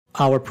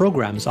Our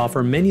programs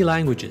offer many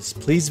languages.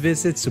 Please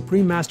visit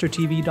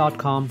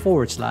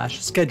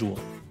suprememastertv.com/schedule.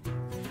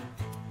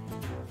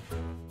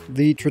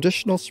 The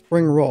traditional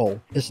spring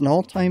roll is an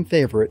all-time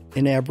favorite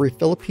in every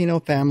Filipino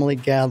family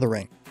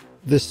gathering.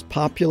 This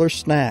popular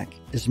snack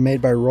is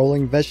made by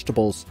rolling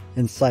vegetables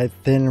inside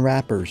thin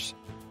wrappers.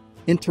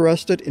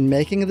 Interested in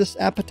making this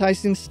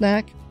appetizing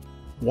snack?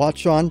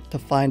 Watch on to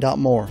find out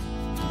more.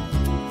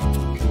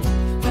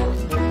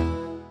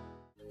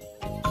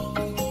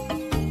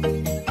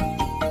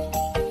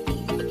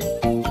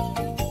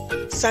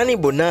 Sani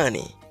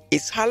Bonani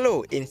is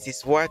hello in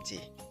Siswati,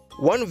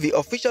 one of the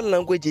official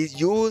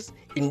languages used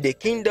in the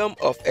Kingdom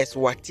of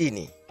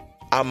Eswatini.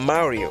 I'm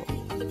Mario.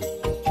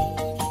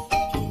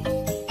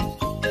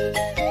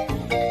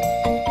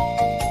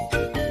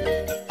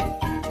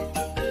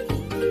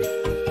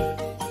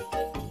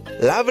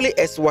 Lovely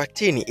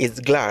Eswatini is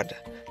glad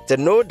to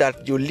know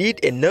that you lead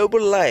a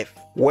noble life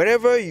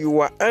wherever you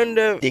are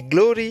under the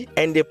glory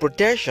and the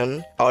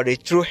protection of the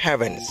true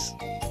heavens.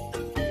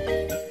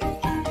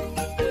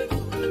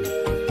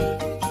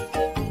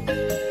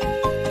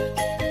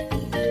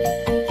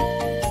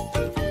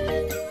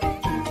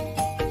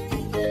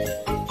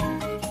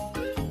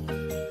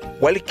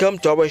 Welcome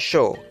to our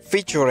show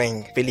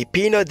featuring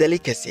Filipino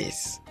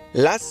delicacies.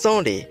 Last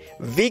Sunday,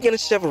 vegan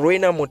chef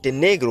Reina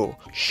Montenegro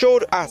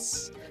showed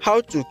us how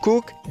to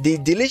cook the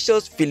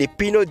delicious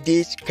Filipino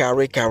dish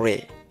kare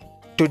kare.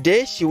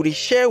 Today, she will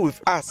share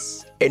with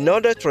us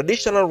another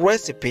traditional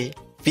recipe,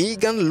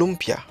 vegan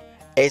lumpia,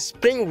 a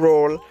spring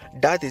roll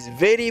that is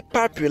very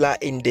popular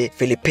in the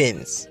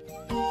Philippines.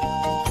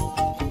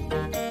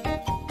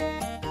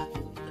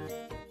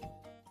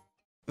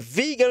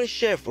 Vegan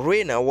chef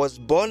Reina was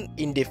born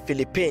in the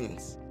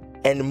Philippines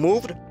and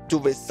moved to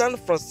the San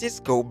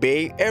Francisco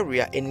Bay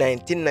Area in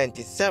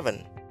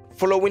 1997.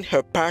 Following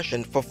her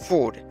passion for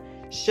food,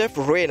 Chef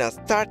Reina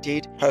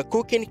started her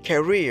cooking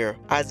career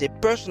as a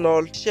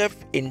personal chef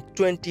in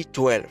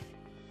 2012.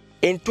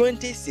 In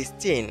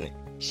 2016,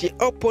 she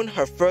opened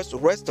her first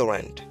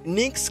restaurant,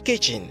 Nick's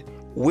Kitchen,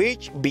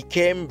 which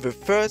became the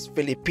first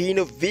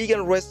Filipino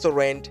vegan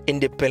restaurant in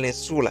the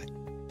peninsula.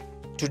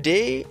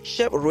 Today,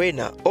 Chef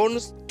Reina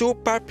owns two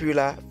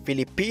popular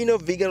Filipino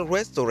vegan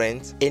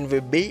restaurants in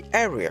the Bay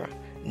Area,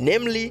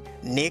 namely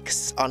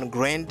Nick's on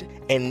Grand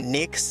and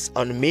Nick's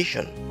on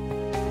Mission.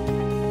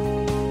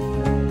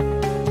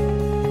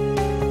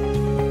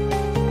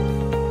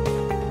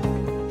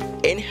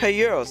 In her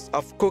years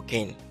of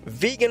cooking,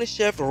 vegan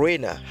chef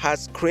Reina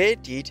has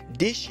created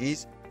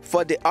dishes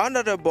for the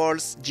Honorable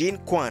Jean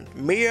Kwan,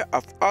 Mayor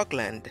of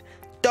Oakland,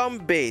 Tom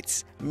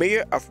Bates,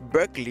 Mayor of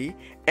Berkeley,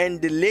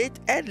 and the late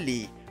Ed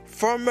Lee,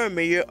 former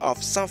Mayor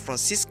of San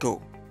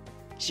Francisco.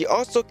 She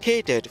also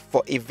catered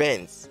for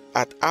events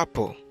at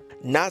Apple,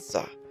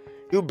 NASA,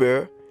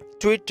 Uber,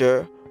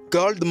 Twitter,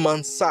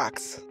 Goldman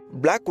Sachs,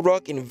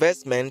 BlackRock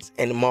Investments,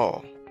 and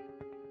more.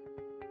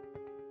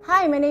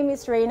 Hi, my name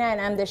is Reina and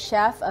I'm the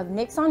chef of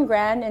Nick's on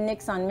Grand and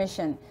Nick's on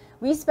Mission.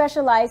 We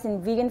specialize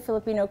in vegan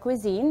Filipino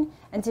cuisine,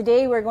 and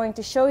today we're going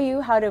to show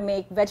you how to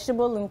make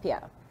vegetable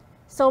lumpia.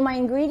 So my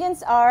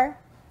ingredients are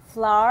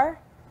flour,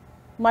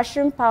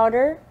 mushroom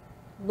powder,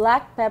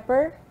 black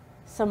pepper,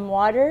 some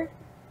water,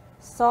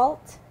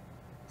 salt,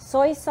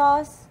 soy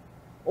sauce,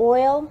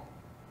 oil,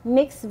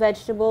 mixed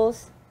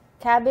vegetables,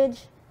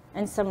 cabbage,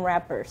 and some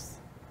wrappers.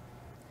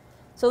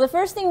 So the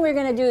first thing we're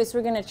going to do is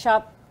we're going to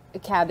chop a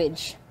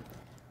cabbage.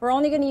 We're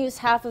only going to use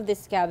half of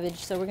this cabbage,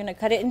 so we're going to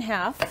cut it in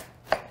half.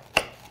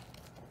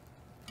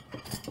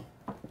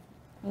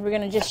 And we're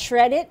going to just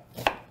shred it,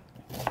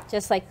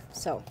 just like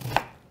so.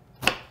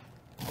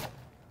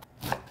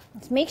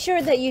 Let's make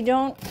sure that you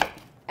don't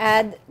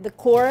add the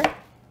core.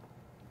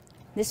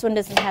 This one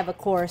doesn't have a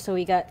core, so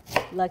we got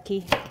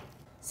lucky.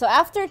 So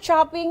after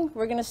chopping,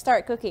 we're going to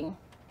start cooking.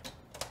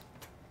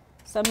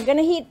 So I'm going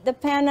to heat the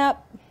pan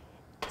up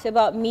to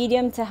about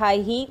medium to high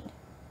heat.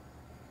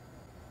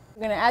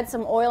 We're going to add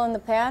some oil in the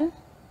pan.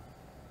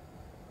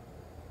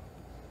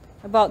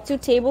 About 2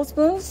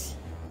 tablespoons.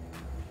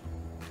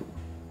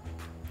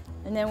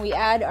 And then we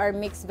add our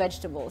mixed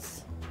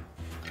vegetables.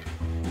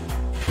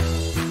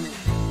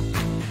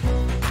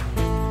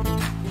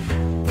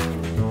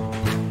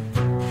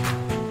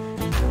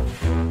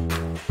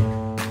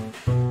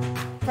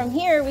 From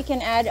here, we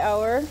can add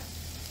our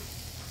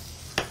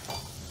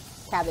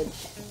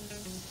cabbage.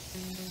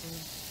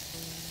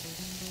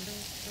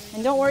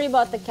 And don't worry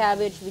about the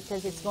cabbage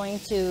because it's going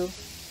to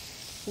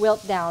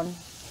wilt down.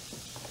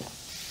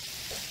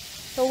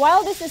 So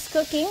while this is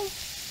cooking,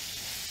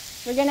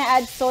 we're going to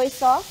add soy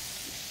sauce.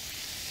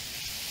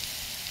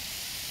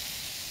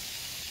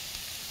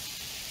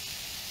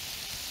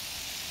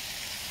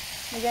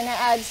 We're going to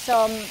add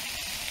some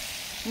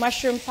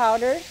mushroom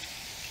powder.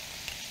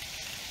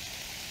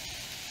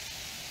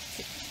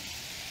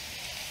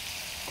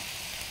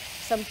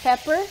 Some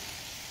pepper.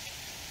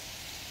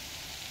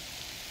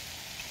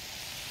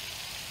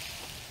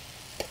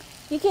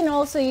 You can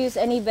also use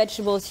any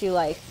vegetables you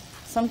like.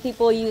 Some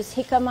people use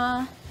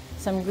jicama,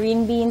 some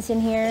green beans in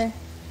here,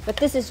 but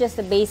this is just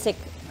the basic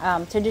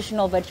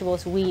traditional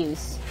vegetables we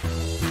use.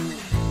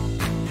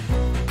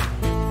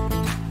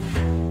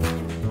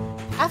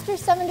 after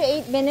 7 to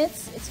 8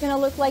 minutes, it's going to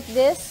look like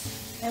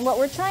this. And what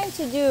we're trying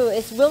to do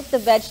is wilt the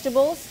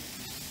vegetables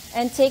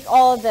and take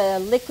all the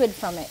liquid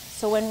from it.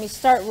 So when we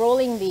start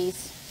rolling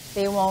these,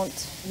 they won't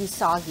be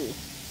soggy.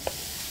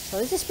 So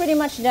this is pretty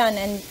much done,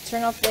 and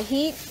turn off the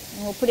heat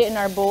and we'll put it in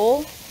our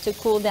bowl to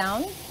cool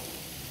down.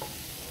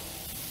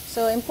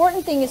 So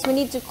important thing is we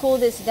need to cool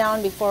this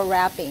down before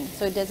wrapping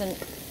so it doesn't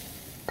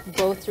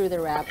go through the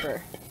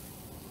wrapper.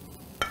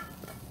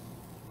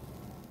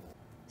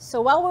 So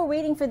while we're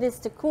waiting for this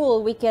to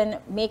cool, we can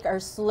make our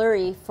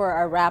slurry for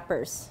our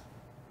wrappers.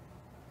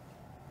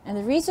 And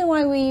the reason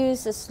why we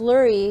use a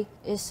slurry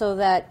is so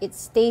that it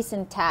stays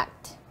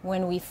intact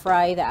when we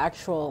fry the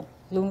actual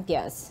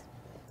lumpias.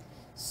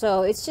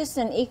 So it's just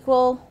an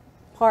equal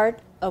part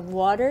of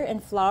water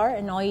and flour,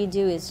 and all you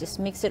do is just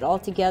mix it all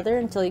together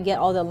until you get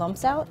all the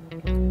lumps out.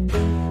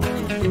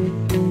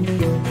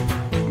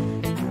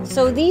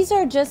 So these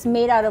are just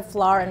made out of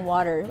flour and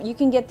water. You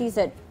can get these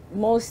at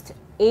most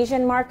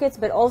Asian markets,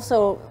 but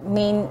also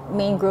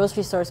main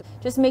grocery stores.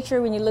 Just make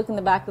sure when you look in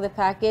the back of the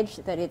package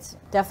that it's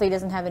definitely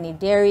doesn't have any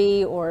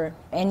dairy or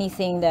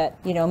anything that,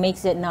 you know,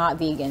 makes it not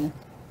vegan.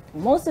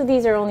 Most of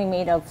these are only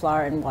made of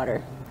flour and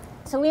water.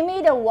 So we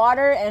made a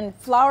water and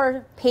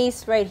flour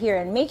paste right here,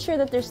 and make sure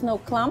that there's no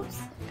clumps.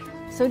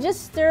 So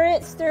just stir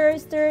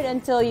it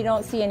until you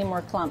don't see any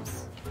more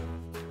clumps.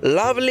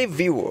 Lovely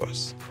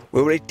viewers,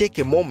 we will take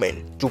a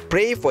moment to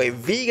pray for a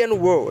vegan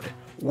world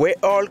where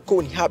all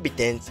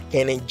co-inhabitants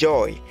can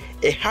enjoy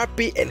a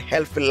happy and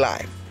healthy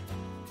life.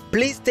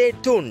 Please stay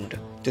tuned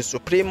to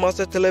Supreme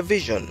Master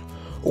Television.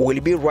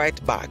 We'll be right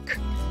back.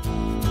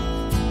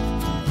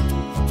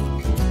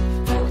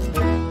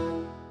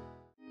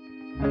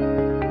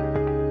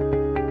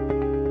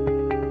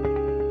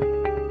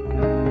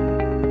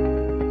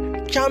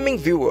 Charming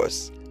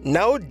viewers,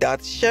 now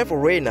that Chef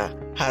Reina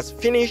has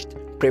finished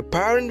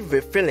preparing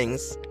the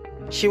fillings,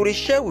 she will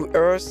share with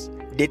us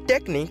the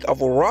technique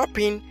of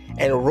wrapping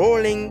and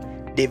rolling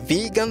the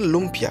vegan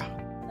lumpia.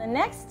 The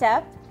next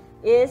step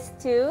is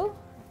to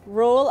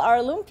roll our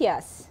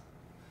lumpias.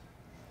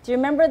 Do you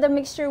remember the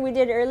mixture we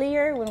did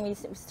earlier when we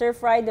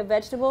stir-fried the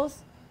vegetables?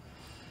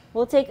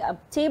 We'll take a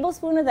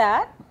tablespoon of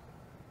that.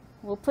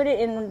 We'll put it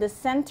in the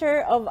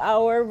center of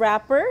our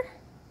wrapper.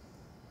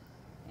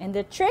 And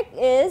the trick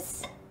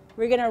is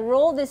we're going to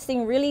roll this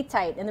thing really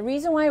tight. And the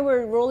reason why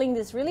we're rolling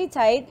this really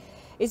tight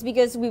is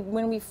because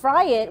when we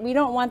fry it, we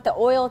don't want the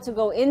oil to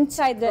go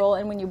inside the roll,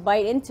 and when you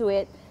bite into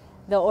it,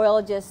 the oil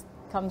just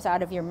comes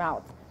out of your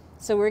mouth.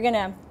 So we're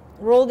gonna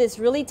roll this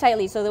really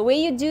tightly. So the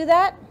way you do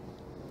that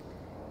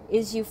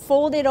is you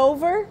fold it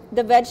over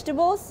the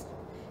vegetables,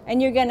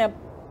 and you're gonna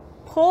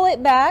pull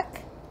it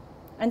back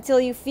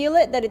until you feel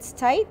it that it's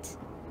tight,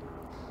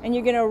 and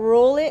you're gonna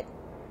roll it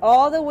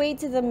all the way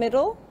to the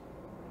middle,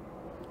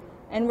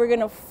 and we're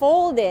gonna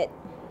fold it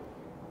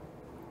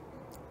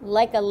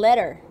like a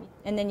letter.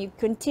 And then you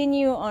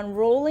continue on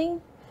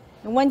rolling,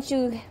 and once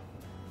you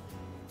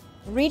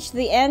reach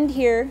the end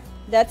here,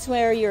 that's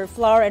where your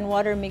flour and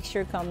water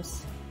mixture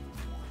comes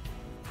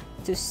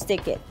to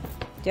stick it,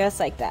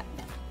 just like that.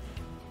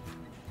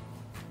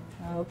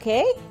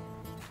 Okay,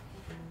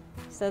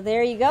 so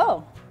there you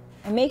go.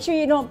 And make sure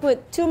you don't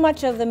put too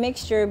much of the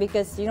mixture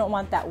because you don't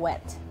want that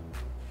wet.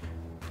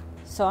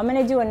 So I'm going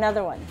to do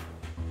another one.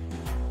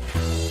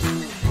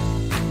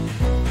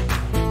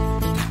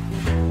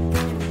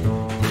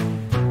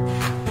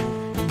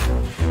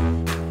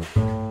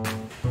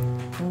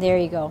 There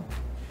you go.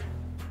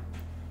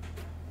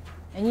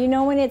 And you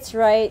know when it's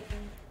right,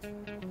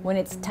 when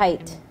it's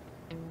tight.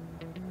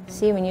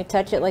 See, when you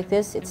touch it like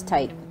this, it's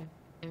tight.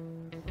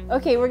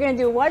 Okay, we're gonna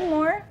do one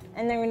more,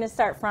 and then we're gonna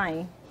start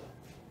frying.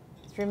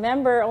 Just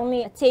remember,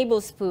 only a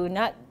tablespoon,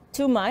 not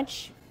too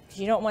much, because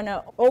you don't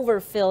wanna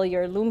overfill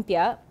your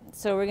lumpia.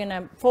 So we're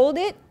gonna fold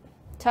it,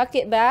 tuck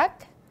it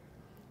back,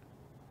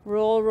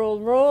 roll, roll,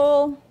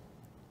 roll,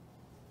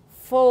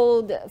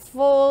 fold,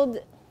 fold,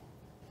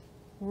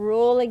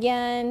 roll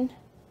again,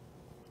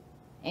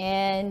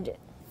 and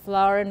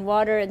flour and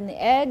water in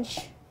the edge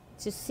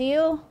to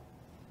seal,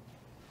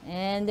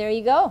 and there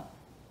you go.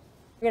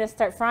 We're gonna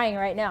start frying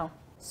right now.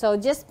 So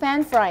just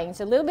pan frying,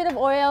 so a little bit of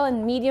oil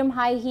and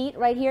medium-high heat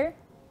right here.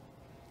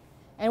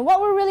 And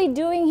what we're really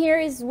doing here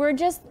is we're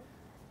just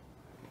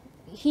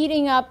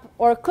heating up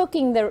or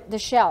cooking the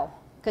shell,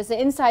 because the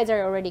insides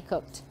are already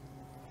cooked.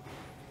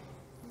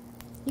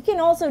 You can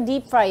also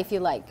deep fry if you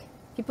like.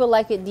 People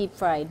like it deep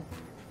fried.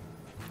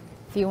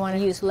 If you want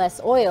to use less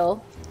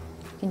oil,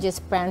 you can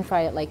just pan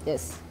fry it like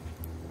this.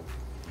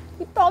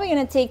 You're probably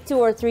going to take 2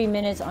 or 3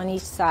 minutes on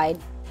each side.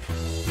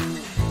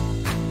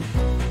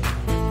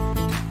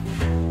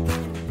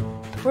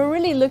 We're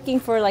really looking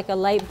for like a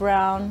light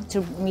brown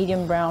to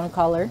medium brown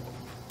color.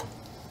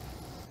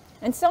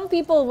 And some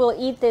people will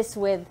eat this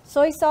with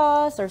soy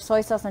sauce or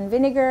soy sauce and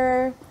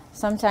vinegar.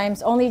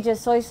 Sometimes only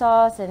just soy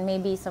sauce and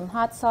maybe some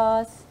hot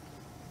sauce.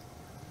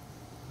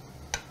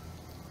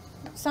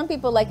 Some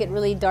people like it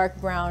really dark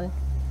brown.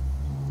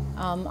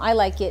 I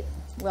like it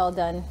well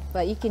done,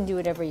 but you can do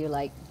whatever you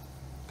like.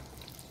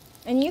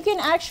 And you can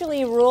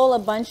actually roll a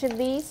bunch of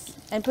these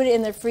and put it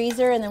in the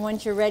freezer, and then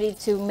once you're ready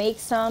to make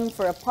some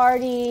for a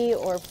party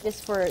or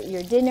just for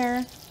your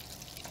dinner,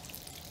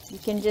 you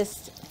can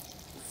just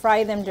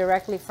fry them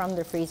directly from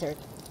the freezer.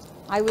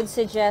 I would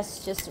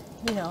suggest just,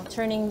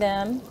 turning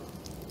them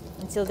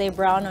until they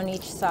brown on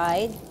each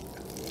side.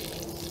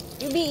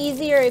 It would be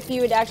easier if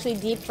you would actually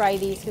deep fry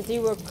these because they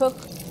will cook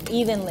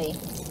evenly.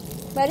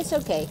 But it's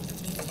okay.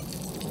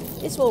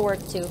 This will work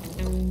too.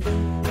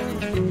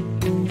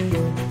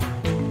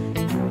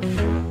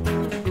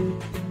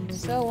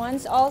 So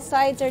once all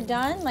sides are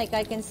done, like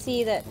I can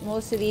see that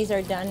most of these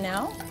are done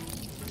now,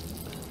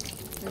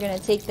 we're going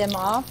to take them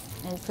off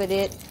and put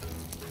it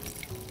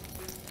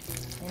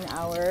in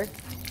our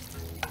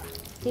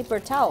paper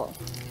towel.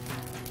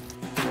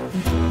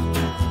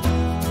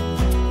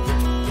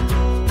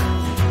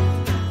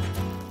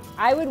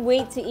 I would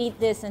wait to eat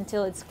this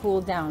until it's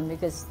cooled down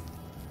because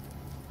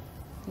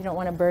you don't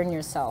want to burn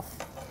yourself.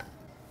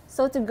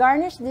 So to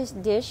garnish this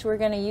dish, we're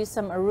going to use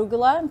some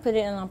arugula and put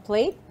it on a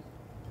plate.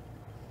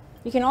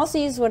 You can also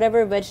use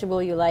whatever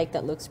vegetable you like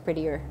that looks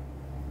prettier.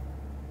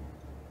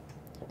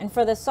 And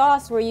for the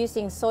sauce, we're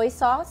using soy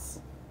sauce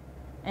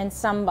and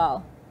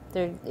sambal.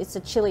 It's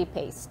a chili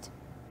paste.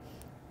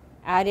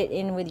 Add it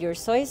in with your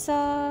soy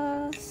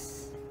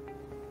sauce.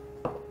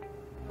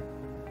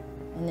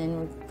 And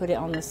then we put it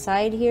on the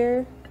side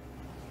here.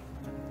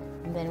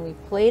 And then we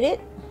plate it.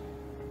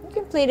 You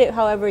can plate it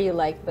however you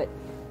like, but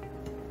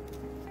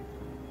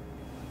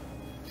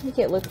make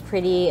it look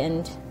pretty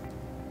and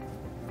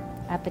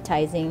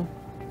appetizing.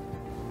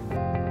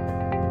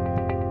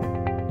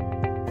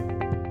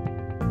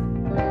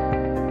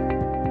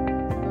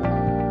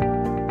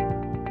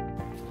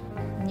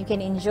 And you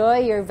can enjoy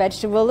your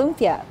vegetable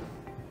lumpia.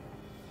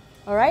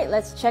 All right,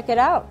 let's check it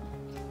out.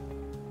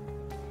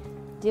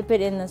 Dip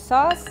it in the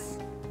sauce.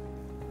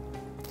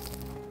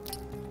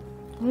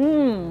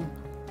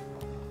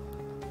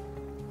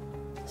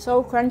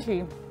 So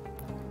crunchy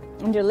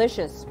and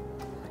delicious.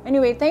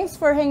 Anyway, thanks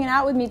for hanging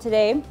out with me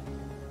today.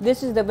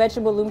 This is the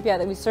vegetable lumpia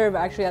that we serve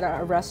actually at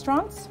our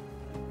restaurants.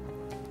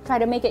 Try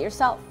to make it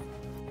yourself.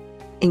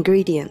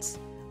 Ingredients.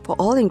 For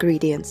all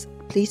ingredients,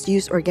 please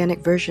use organic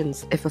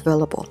versions if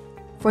available.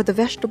 For the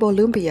vegetable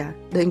lumpia,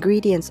 the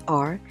ingredients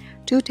are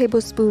 2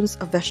 tablespoons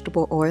of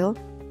vegetable oil,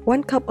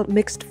 1 cup of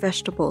mixed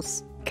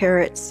vegetables,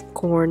 carrots,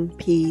 corn,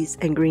 peas,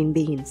 and green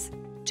beans,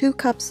 2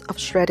 cups of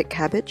shredded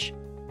cabbage,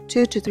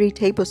 2 to 3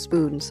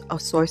 tablespoons of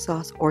soy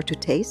sauce or to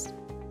taste,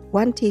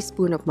 1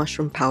 teaspoon of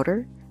mushroom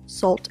powder,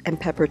 salt and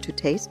pepper to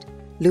taste,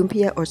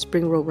 lumpia or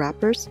spring roll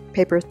wrappers,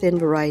 paper-thin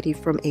variety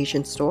from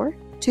Asian store,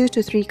 2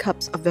 to 3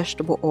 cups of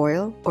vegetable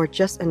oil or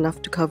just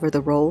enough to cover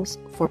the rolls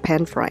for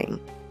pan frying.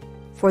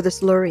 For the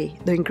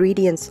slurry, the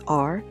ingredients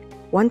are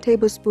 1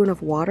 tablespoon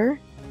of water,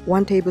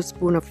 1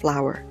 tablespoon of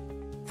flour.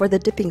 For the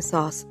dipping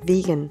sauce,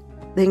 vegan,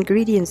 the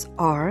ingredients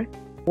are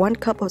 1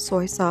 cup of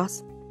soy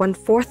sauce,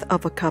 1/4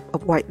 of a cup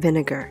of white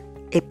vinegar,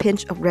 a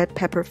pinch of red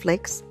pepper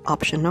flakes,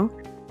 optional,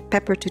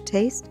 pepper to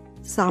taste,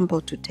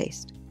 sambal to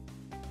taste.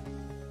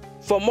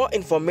 For more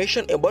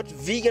information about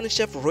vegan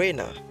chef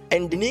Reina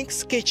and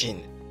Nick's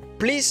Kitchen,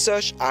 please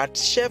search at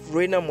Chef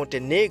Reina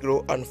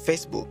Montenegro on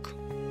Facebook.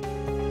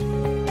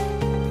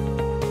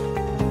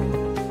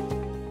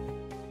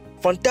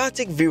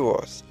 Fantastic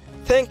viewers,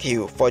 thank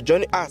you for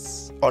joining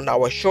us on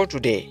our show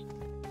today.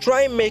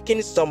 Try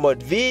making some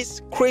of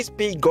these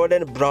crispy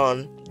golden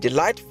brown,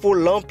 delightful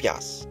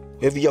lumpias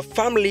with your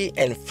family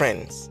and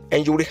friends,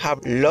 and you will have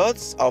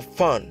lots of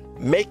fun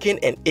making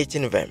and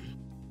eating them.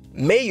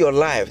 May your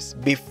lives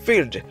be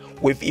filled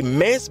with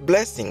immense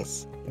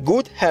blessings,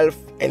 good health,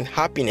 and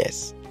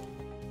happiness.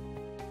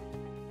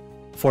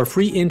 For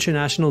free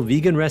international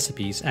vegan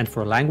recipes and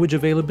for language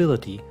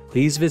availability,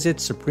 please visit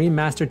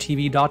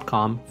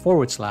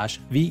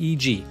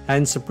suprememastertv.com/VEG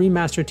and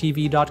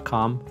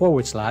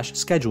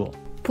suprememastertv.com/schedule.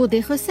 Pour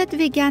des recettes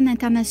véganes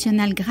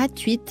internationales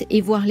gratuites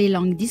et voir les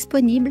langues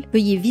disponibles,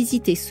 veuillez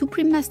visiter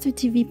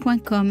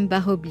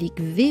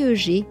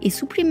suprememastertv.com/VEG et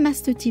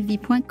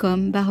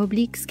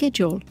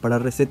suprememastertv.com/schedule. Para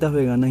recetas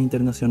veganas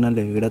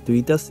internacionales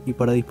gratuitas y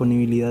para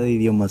disponibilidad de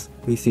idiomas,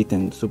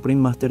 visiten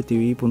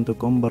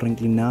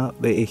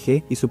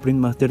suprememastertv.com/VEG y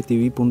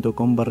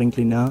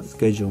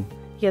suprememastertv.com/schedule.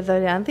 Για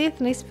δωρεάν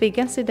διεθνείς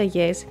vegan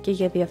συνταγές και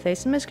για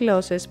διαθέσιμες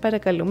γλώσσες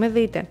παρακαλούμε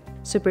δείτε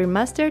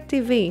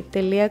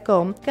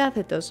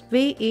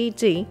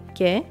suprememastertv.com/VEG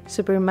και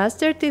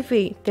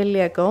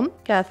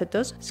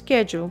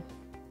suprememastertv.com/schedule.